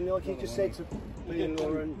dear. When like he just said to me and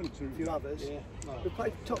Laura and a few others, we've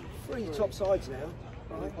played three top sides now.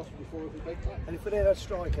 Right? And if we had a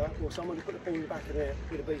striker or someone who put the ball in the back of there,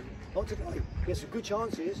 we'd have been not today. He had some good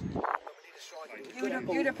chances.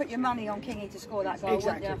 You'd have put your money on Kingy to score that goal,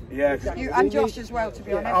 Exactly. wouldn't you? Yeah. Exactly. You, and Josh as well, to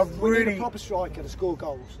be honest. We need a proper striker to score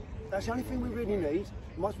goals. That's the only thing we really need.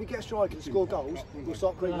 Once we get a striker to score goals, we'll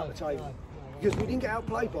start creeping up the table. Because we didn't get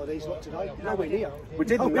outplayed by these lot today. Nowhere near. We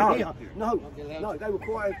didn't, Nowhere no. near. No, they were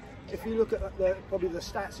quite. If you look at probably the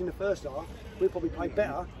stats in the first half, we probably played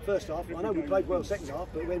better first half. I know we played well second half,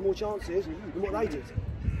 but we had more chances than what they did.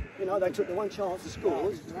 You know, they took the one chance and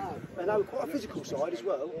scored, and they were quite a physical side as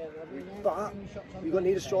well. But we're going to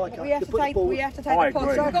need a striker. We have to put take the ball. the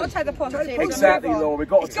positive. We've got to take the positives. Exactly, and move on. Laura. We've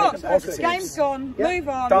got to It's take the positives. Game's gone. Yeah. Move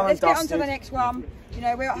on. Done Let's and get on to the dusted. next one. You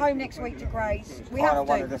know, we're at home next week to Grays. We Final have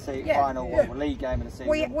one to. of the season, Yeah. final league game of the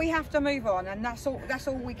season. We have to move on, and that's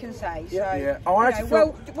all we can say. So, Yeah. I you actually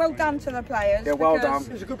know, well done to the players. Yeah, well because, done.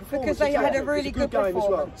 It was a good performance. Because they had a It was really good game as well.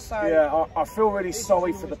 performance. So. Yeah, I feel really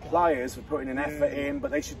sorry for the players for putting an effort in, but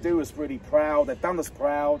they should do us really proud. They've done us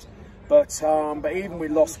proud. But even we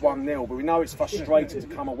lost 1-0, but we know it's frustrating to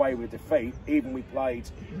come away with defeat. Even we played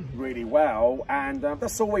really well, and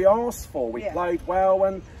that's all we asked for. We played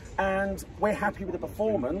well, and we're happy with the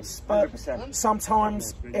performance. But 100%.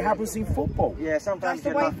 Sometimes it happens in football. Yeah, sometimes That's the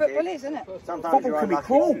you're way lucky. football is, isn't it? Sometimes Football you're can be unlucky.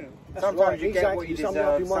 cruel. Sometimes you get what you Something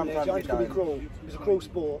up deserve. in one there, Sometimes James you can be don't. cruel. It's a cruel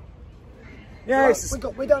sport. Yeah, Right, it's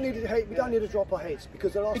we don't need to drop our heads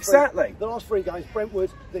because the last Exactly. the last 3 games,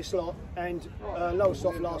 Brentwood this lot and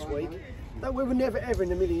Lowestoft last week, we were never ever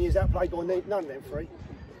in a million years outplayed by none of them 3.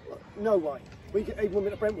 No way. Even when we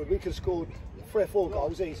were at Brentwood, we could have scored 3 or 4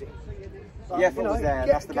 goals easy. But, The effort was there,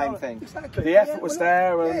 that's the main thing. Exactly. the effort was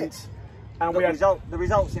there, and we had The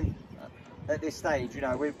results at this stage, you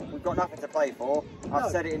know, we've got nothing to play for.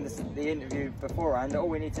 I've said it in the interview beforehand. All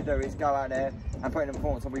we need to do is go out there and put in a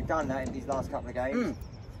performance, and we've done that in these last couple of games.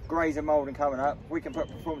 Grays and Malden coming up, we can put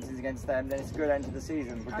performances against them, then it's a good end to the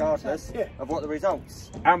season, regardless of what the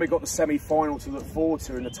results. And we've got the semi-final to look forward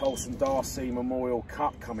to in the Tolson Darcy Memorial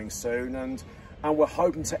Cup coming soon, and we're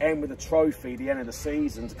hoping to end with a trophy at the end of the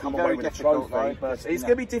season to come away with a trophy. Though, but it's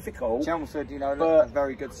going to be difficult. Chelmsford, you know, look a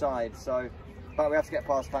very good side, so. But we have to get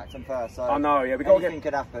past Clacton first. So I know, yeah, we got to anything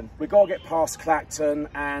could happen. We got to get past Clacton,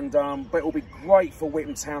 and but it'll be great for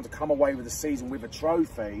Witham Town to come away with the season with a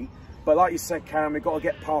trophy. But like you said, Karen, we've got to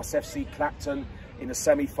get past FC Clacton in the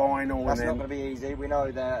semi-final. That's and not then going to be easy. We know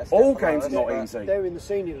that all games are not easy. They're in the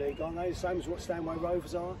senior league, aren't they? The same as what Stanway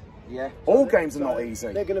Rovers are. Yeah. All games are not easy.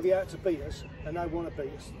 They're going to be out to beat us, and they want to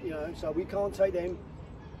beat us. You know, so we can't take them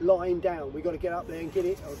lying down. We've got to get up there and get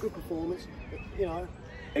it. A good performance, you know.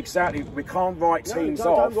 Exactly. We can't write teams don't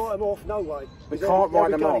off. Don't write them off, no way. We can't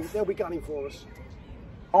write them off. They'll be gunning for us.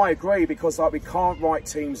 I agree, because like we can't write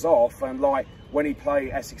teams off, and like when he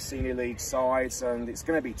play Essex Senior League sides, and it's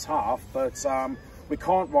going to be tough, but we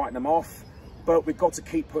can't write them off. But we've got to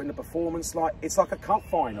keep putting the performance, like it's like a cup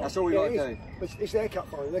final. That's all we got to do. It's their cup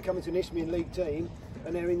final. They're coming to an Isthmian League team,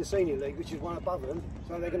 and they're in the Senior League, which is one above them.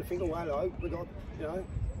 So they're going to think, oh hello, we got, you know.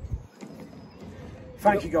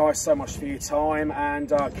 Thank you guys so much for your time,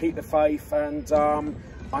 and keep the faith. And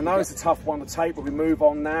I know it's a tough one to take, but we move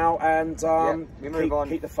on now, and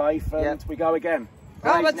keep the faith, and we go again.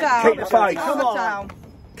 Come on, Town. Keep the faith. Come on.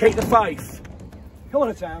 Keep the faith. Come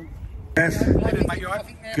on, Town.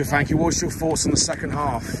 Good, thank you. What's your thoughts on the second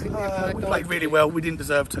half? We played really well. We didn't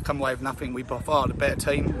deserve to come away with nothing. We by far the better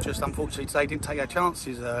team. Just unfortunately today didn't take our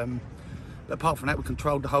chances. But apart from that, we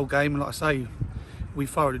controlled the whole game. And like I say, we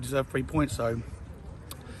thoroughly deserved 3 points. So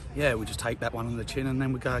yeah, we just take that one on the chin, and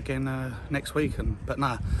then we go again next week. But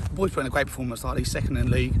nah, the boys put in a great performance. Like he's second in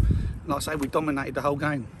the league. Like I say, we dominated the whole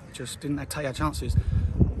game. Just didn't take our chances.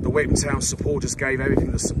 The Witham Town supporters gave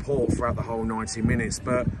everything the support throughout the whole 90 minutes,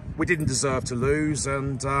 but we didn't deserve to lose,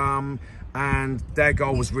 and their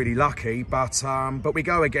goal was really lucky. But we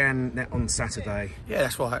go again on Saturday. Yeah,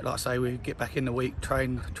 that's right. Like I say, we get back in the week,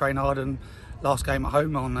 train hard, and last game at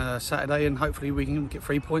home on Saturday, and hopefully we can get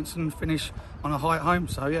 3 points and finish on a high at home.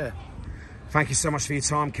 So yeah. Thank you so much for your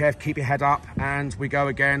time, Kev. Keep your head up, and we go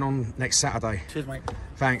again on next Saturday. Cheers, mate.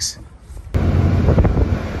 Thanks.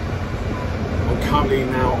 Currently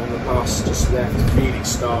now on the bus, just left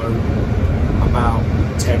Felixstowe about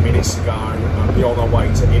 10 minutes ago, and we're on our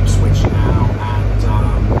way to Ipswich now, and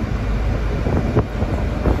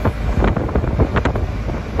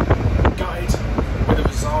gutted with the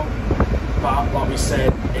result, but like we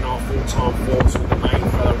said in our full-time thoughts with the main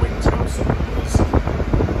fellow Witham Town supporters,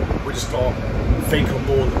 we just got to think on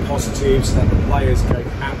more of the positives, that the players gave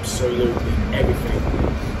absolutely everything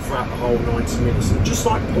throughout the whole 90 minutes, and just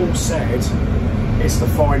like Paul said, it's the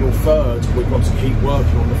final third. We've got to keep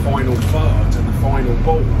working on the final third and the final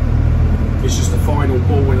ball. It's just the final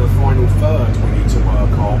ball and the final third we need to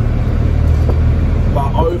work on.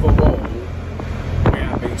 But overall, we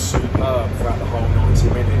have been superb throughout the whole 90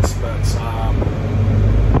 minutes. But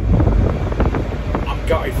I'm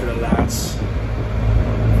gutted for the lads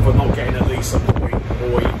for not getting at least a point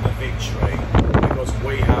or even a victory, because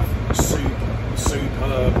we have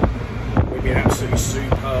superb. We've been absolutely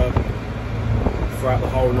superb throughout the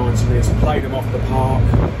whole 90 minutes, played them off the park,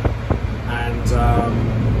 and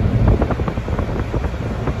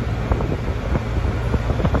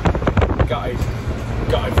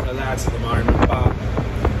gutted for the lads at the moment, but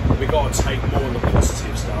we've got to take more on the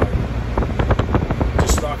positives though.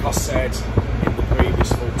 Just like I said in the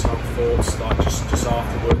previous full-time thoughts, like just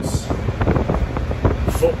afterwards,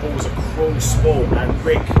 football's a cruel sport, and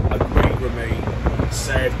Rick agreed with me,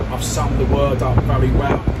 said I've summed the word up very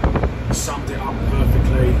well. Summed it up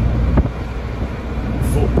perfectly.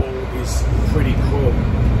 Football is pretty cruel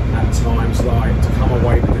at times, like to come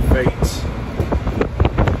away with defeat,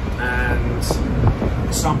 and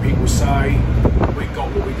some people say we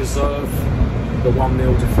got what we deserve, the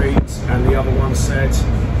 1-0 defeat, and the other one said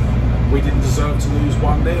we didn't deserve to lose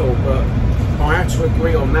 1-0, but I had to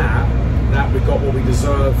agree on that we got what we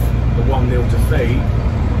deserve, the 1-0 defeat.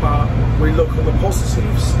 But we look at the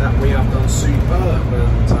positives, that we have done superb,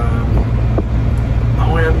 and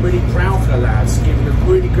I am really proud for the lads, giving a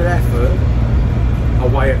really good effort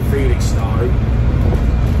away at Felixstowe.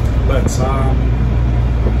 But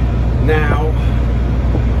now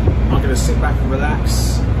I'm going to sit back and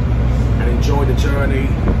relax and enjoy the journey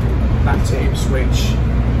back to Ipswich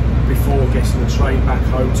before getting the train back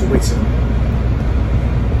home to Witham.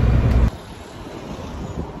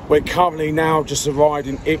 We're currently now just arrived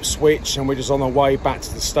in Ipswich, and we're just on our way back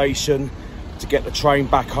to the station to get the train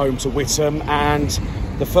back home to Witham. And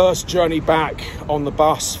the first journey back on the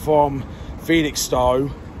bus from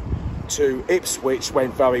Felixstowe to Ipswich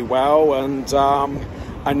went very well, and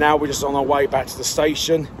now we're just on our way back to the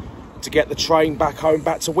station to get the train back home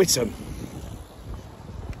back to Witham.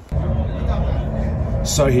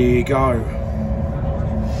 So here you go.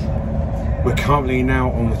 We're currently now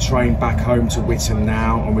on the train back home to Witham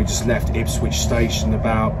now, and we just left Ipswich station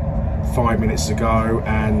about 5 minutes ago,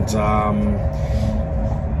 and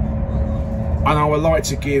I would like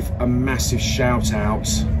to give a massive shout out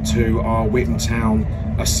to our Witham Town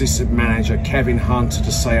assistant manager Kevin Hunt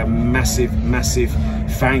to say a massive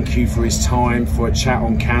thank you for his time for a chat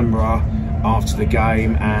on camera after the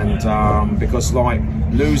game, and because like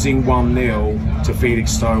losing 1-0 to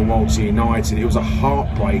Felixstowe Walton United, it was a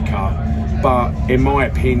heartbreaker. But in my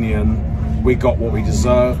opinion, we got what we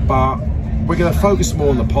deserve, but we're going to focus more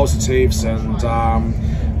on the positives. And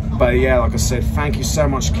but yeah, like I said, thank you so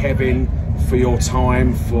much, Kevin, for your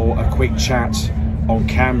time for a quick chat on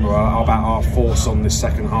camera about our thoughts on the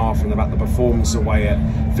second half and about the performance away at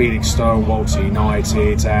Felixstowe Walton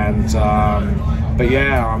United. And but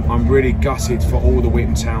yeah, I'm really gutted for all the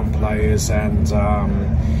Witham Town players. And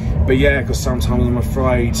but yeah, because sometimes I'm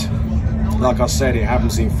afraid, like I said, it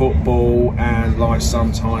happens in football, and like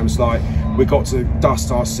sometimes like we got to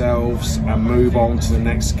dust ourselves and move on to the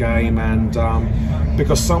next game. And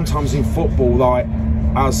because sometimes in football, like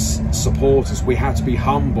as supporters, we have to be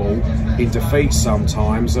humble in defeat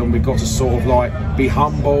sometimes, and we've got to sort of like be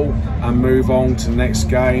humble and move on to the next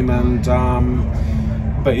game. And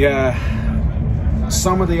but yeah,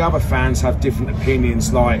 some of the other fans have different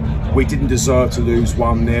opinions, like we didn't deserve to lose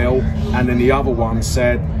 1-0, and then the other one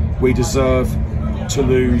said we deserve to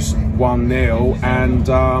lose 1-0, and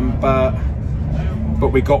but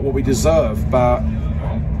we got what we deserve. But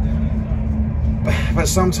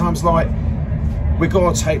sometimes like we've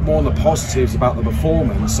got to take more on the positives about the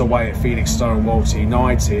performance away at Felixstowe Walton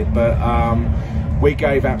United. But we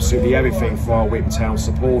gave absolutely everything for our Witham Town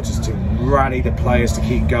supporters to rally the players to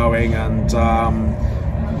keep going. And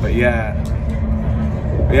but yeah,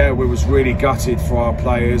 we was really gutted for our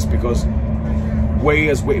players, because we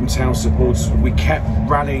as Witham Town supporters, we kept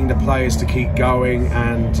rallying the players to keep going.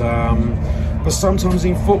 And but sometimes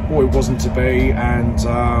in football it wasn't to be. And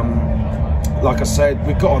like I said,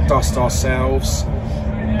 we've got to dust ourselves,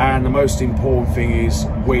 and the most important thing is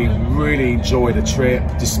we really enjoyed the trip.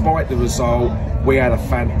 Despite the result, we had a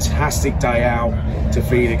fantastic day out to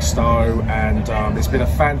Felixstowe, and it's been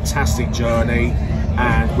a fantastic journey,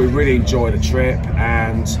 and we really enjoyed the trip.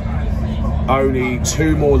 And only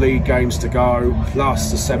 2 more league games to go,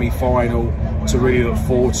 plus the semi-final to really look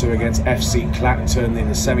forward to against FC Clacton in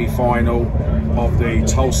the semi-final of the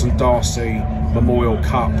Tolson Darcy Memorial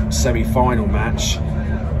Cup semi-final match.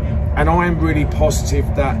 And I am really positive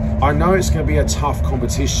that, I know it's going to be a tough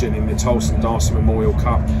competition in the Tolson Darcy Memorial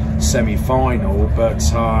Cup semi-final, but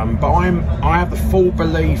I have the full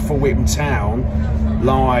belief for Witham Town.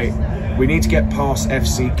 Like, we need to get past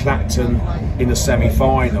FC Clacton in the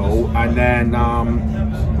semi-final, and then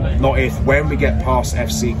when we get past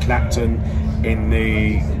FC Clacton in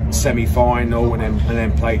the semi-final, and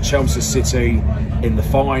then play Chelmsford City in the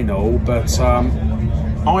final. But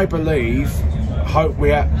I believe,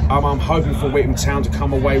 I'm hoping for Witham Town to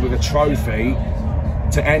come away with a trophy,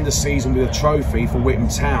 to end the season with a trophy for Witham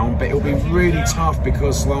Town. But it'll be really tough,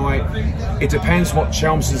 because like it depends what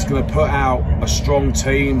Chelmsford's going to put out, a strong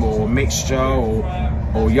team or a mixture,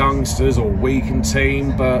 or youngsters or weakened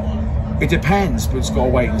team. But it depends. But it's got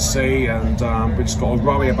to wait and see, and we just got to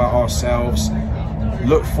worry about ourselves.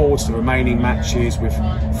 Look forward to the remaining matches with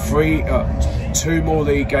 2 more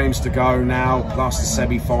league games to go now, plus the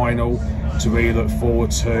semi-final to really look forward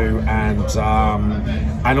to.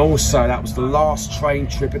 And also that was the last train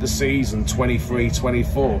trip of the season,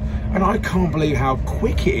 23-24, and I can't believe how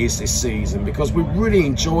quick it is this season, because we really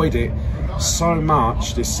enjoyed it so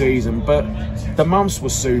much this season. But the months will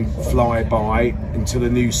soon fly by until the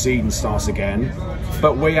new season starts again.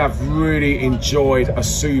 But we have really enjoyed a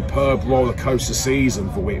superb roller coaster season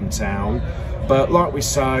for Witham Town. But like we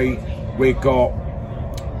say, we've got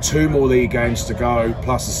 2 more league games to go,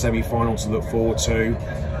 plus the semi-final to look forward to.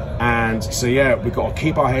 And so yeah, we've got to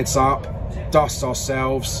keep our heads up, dust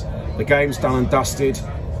ourselves. The game's done and dusted,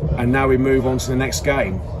 and now we move on to the next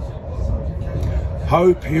game.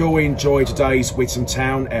 Hope you all enjoyed today's Witham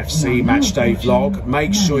Town FC matchday vlog.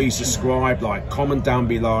 Make sure you subscribe, like, comment down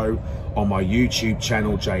below on my YouTube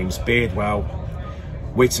channel, James Beardwell.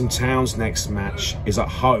 Witham Town's next match is at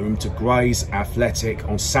home to Grays Athletic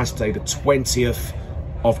on Saturday the 20th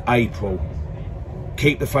of April.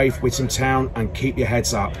 Keep the faith, Witham Town, and keep your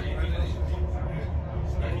heads up.